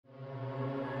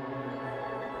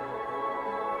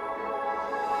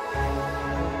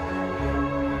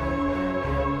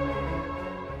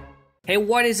Hey,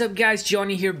 what is up guys,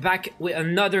 Johnny here back with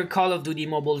another Call of Duty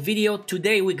Mobile video.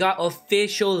 Today we got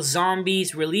official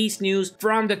zombies release news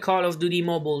from the Call of Duty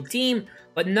Mobile team.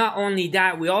 But not only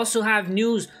that, we also have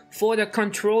news for the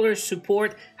controller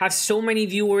support. Have so many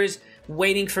viewers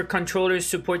waiting for controller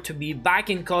support to be back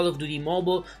in Call of Duty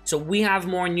Mobile. So we have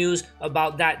more news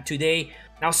about that today.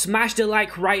 Now smash the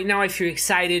like right now if you're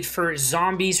excited for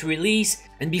Zombies release.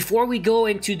 And before we go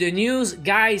into the news,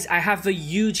 guys, I have a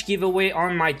huge giveaway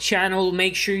on my channel.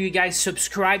 Make sure you guys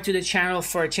subscribe to the channel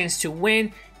for a chance to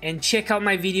win. And check out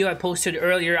my video I posted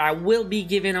earlier. I will be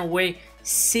giving away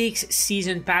 6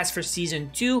 season pass for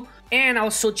season 2. And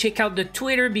also check out the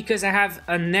Twitter because I have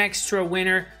an extra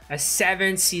winner, a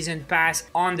 7th season pass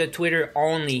on the Twitter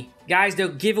only. Guys, the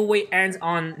giveaway ends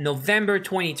on November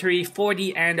 23 for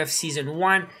the end of season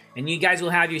 1, and you guys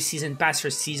will have your season pass for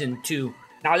season 2.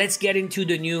 Now let's get into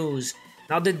the news.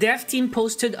 Now the dev team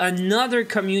posted another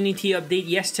community update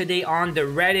yesterday on the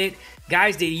Reddit.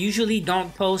 Guys, they usually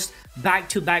don't post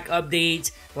back-to-back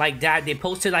updates like that. They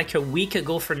posted like a week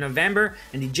ago for November,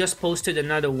 and they just posted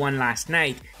another one last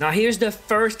night. Now here's the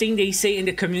first thing they say in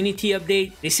the community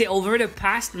update. They say over the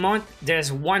past month,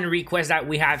 there's one request that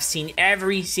we have seen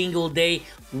every single day.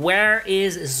 Where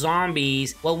is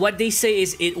zombies? Well, what they say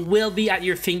is it will be at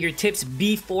your fingertips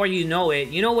before you know it.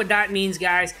 You know what that means,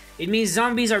 guys? It means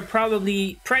zombies are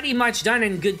probably pretty much done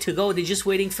and good to go. They're just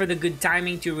waiting for the good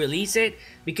timing to release it,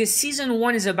 because season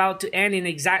 1 is about to end in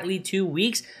exactly 2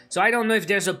 weeks. So I don't know if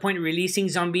there's a point releasing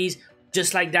zombies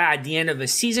just like that at the end of a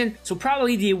season. So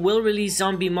probably they will release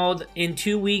zombie mode in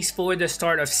 2 weeks for the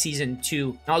start of season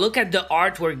 2. Now look at the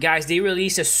artwork, guys. They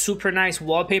released a super nice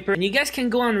wallpaper, and you guys can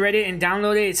go on Reddit and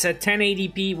download it. It's a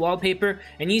 1080p wallpaper,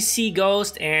 and you see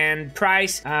Ghost and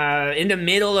Price in the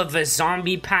middle of a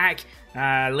zombie pack,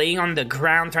 laying on the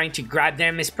ground trying to grab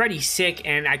them. It's pretty sick,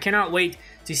 and I cannot wait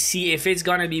to see if it's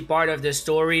gonna be part of the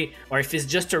story or if it's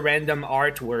just a random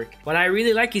artwork. What I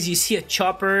really like is you see a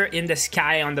chopper in the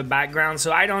sky on the background,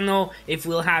 so I don't know if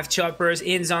we'll have choppers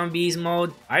in zombies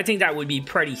mode. I think that would be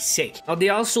pretty sick. Now they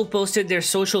also posted their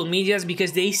social medias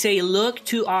because they say look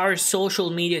to our social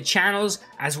media channels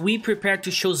as we prepare to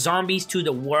show zombies to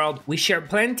the world. We share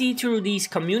plenty through these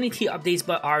community updates,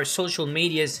 but our social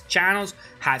medias channels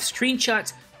have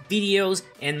screenshots, videos,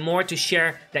 and more to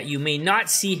share that you may not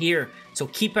see here. So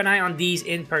keep an eye on these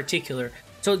in particular.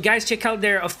 So guys, check out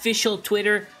their official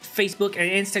Twitter, Facebook,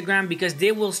 and Instagram because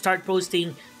they will start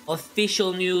posting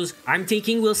official news. I'm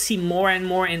thinking we'll see more and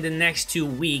more in the next 2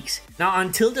 weeks. Now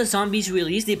until the zombies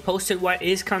release, they posted what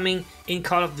is coming in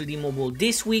Call of Duty Mobile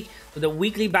this week, with the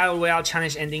weekly Battle Royale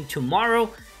challenge ending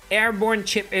tomorrow, Airborne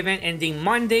chip event ending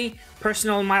Monday,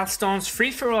 personal milestones,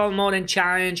 free-for-all mode and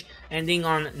challenge ending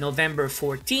on November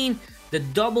 14. The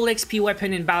double XP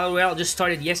weapon in Battle Royale just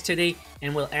started yesterday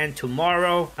and will end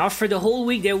tomorrow. Now for the whole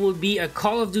week, there will be a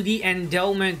Call of Duty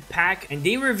Endowment Pack, and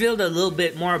they revealed a little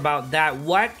bit more about that.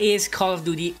 What is Call of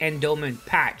Duty Endowment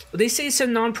Pack? Well, they say it's a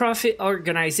non-profit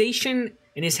organization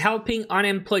and is helping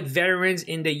unemployed veterans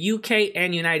in the UK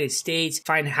and United States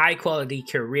find high-quality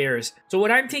careers. So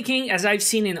what I'm thinking, as I've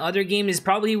seen in other games, is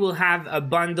probably we'll have a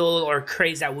bundle or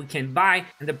crates that we can buy,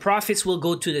 and the profits will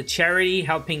go to the charity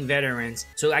helping veterans.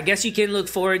 So I guess you can look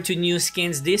forward to new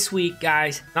skins this week,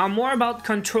 guys. Now more about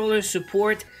controller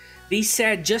support. They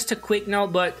said, just a quick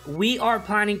note, but we are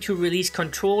planning to release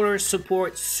controller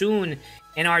support soon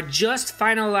and are just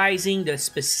finalizing the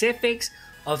specifics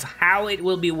of how it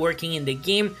will be working in the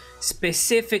game,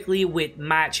 specifically with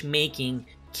matchmaking.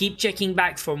 Keep checking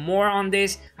back for more on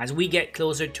this as we get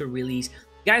closer to release.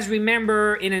 Guys,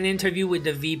 remember in an interview with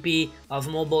the VP of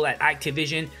Mobile at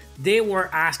Activision, they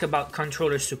were asked about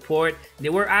controller support. They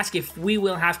were asked if we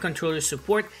will have controller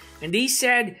support, and they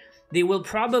said they will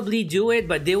probably do it,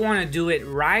 but they want to do it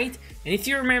right. And if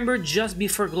you remember, just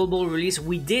before global release,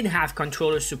 we did have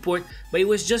controller support, but it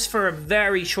was just for a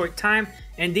very short time.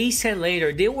 And they said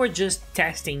later they were just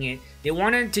testing it. They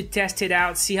wanted to test it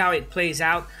out, see how it plays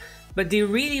out. But they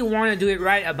really want to do it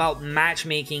right about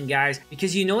matchmaking, guys,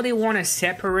 because you know they want to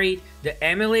separate the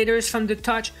emulators from the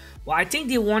touch. Well, I think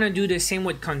they want to do the same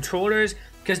with controllers,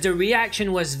 because the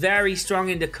reaction was very strong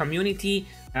in the community,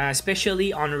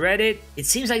 especially on Reddit. It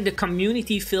seems like the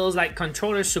community feels like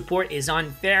controller support is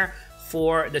unfair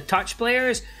for the touch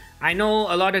players. I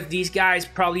know a lot of these guys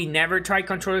probably never tried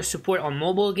controller support on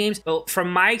mobile games, but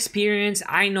from my experience,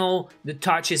 I know the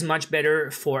touch is much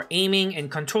better for aiming, and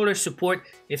controller support,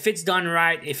 if it's done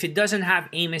right, if it doesn't have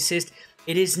aim assist,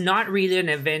 it is not really an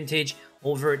advantage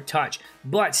over touch.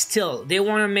 But still, they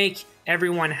want to make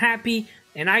everyone happy,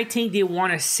 and I think they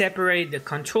want to separate the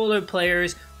controller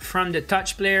players from the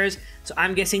touch players. So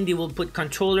I'm guessing they will put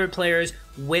controller players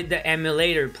with the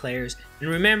emulator players. And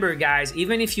remember guys,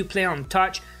 even if you play on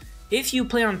touch, if you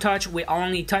play on touch with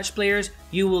only touch players,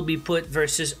 you will be put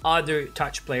versus other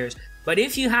touch players. But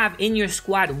if you have in your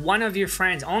squad one of your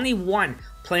friends, only one,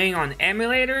 playing on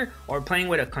emulator or playing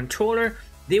with a controller,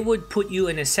 they would put you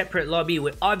in a separate lobby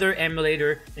with other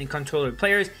emulator and controller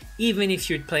players, even if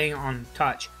you're playing on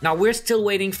touch. Now we're still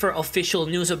waiting for official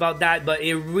news about that, but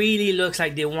it really looks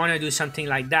like they want to do something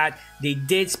like that. They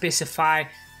did specify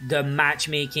the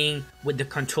matchmaking with the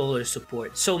controller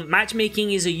support. So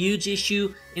matchmaking is a huge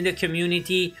issue in the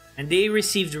community, and they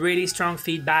received really strong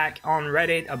feedback on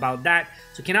Reddit about that.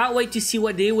 So cannot wait to see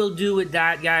what they will do with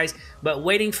that, guys, but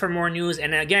waiting for more news.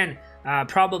 And again,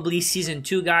 probably season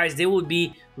 2, guys, they would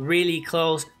be really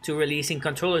close to releasing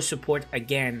controller support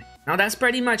again. Now that's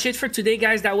pretty much it for today,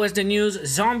 guys. That was the news.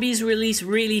 Zombies release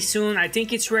really soon. I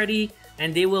think it's ready,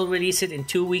 and they will release it in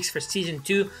 2 weeks for season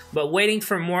 2, but waiting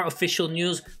for more official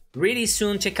news really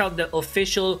soon. Check out the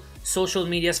official social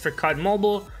medias for COD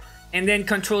Mobile. And then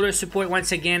controller support,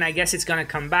 once again, I guess it's gonna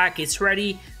come back. It's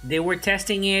ready. They were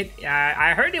testing it.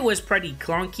 I heard it was pretty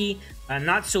clunky,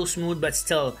 not so smooth, but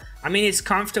still, I mean, it's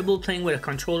comfortable playing with a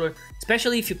controller,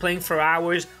 especially if you're playing for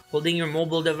hours, holding your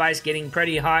mobile device, getting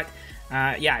pretty hot.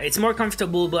 Yeah, it's more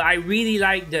comfortable, but I really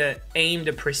like the aim,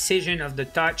 the precision of the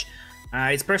touch.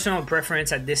 It's personal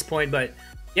preference at this point, but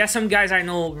yeah, some guys I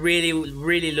know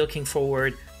really looking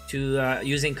forward to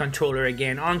using controller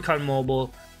again on COD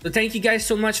Mobile. So thank you guys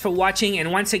so much for watching,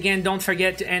 and once again, don't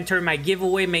forget to enter my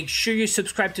giveaway. Make sure you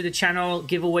subscribe to the channel.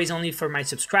 Giveaways only for my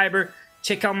subscriber.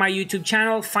 Check out my YouTube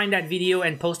channel, find that video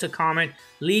and post a comment.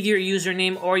 Leave your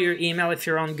username or your email if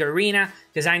you're on Garena,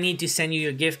 because I need to send you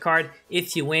your gift card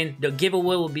if you win. The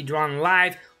giveaway will be drawn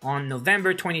live on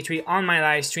November 23 on my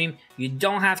live stream. You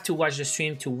don't have to watch the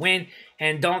stream to win.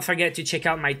 And don't forget to check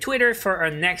out my Twitter for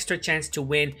an extra chance to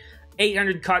win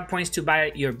 800 COD points to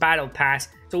buy your battle pass.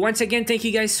 So once again, thank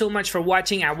you guys so much for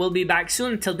watching. I will be back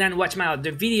soon. Until then, watch my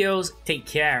other videos. Take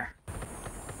care.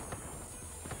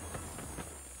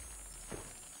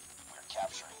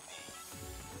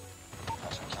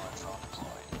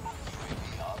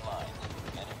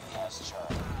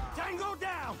 Tango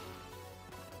down!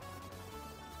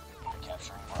 We're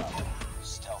capturing Bravo.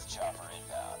 Stealth chopper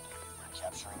inbound. We're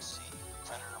capturing C.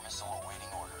 Predator missile awaiting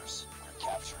orders. We're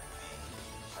capturing B.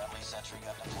 Friendly sentry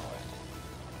gun deployed.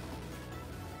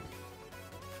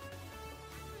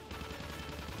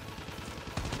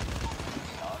 UAV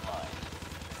online.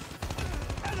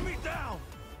 Enemy down!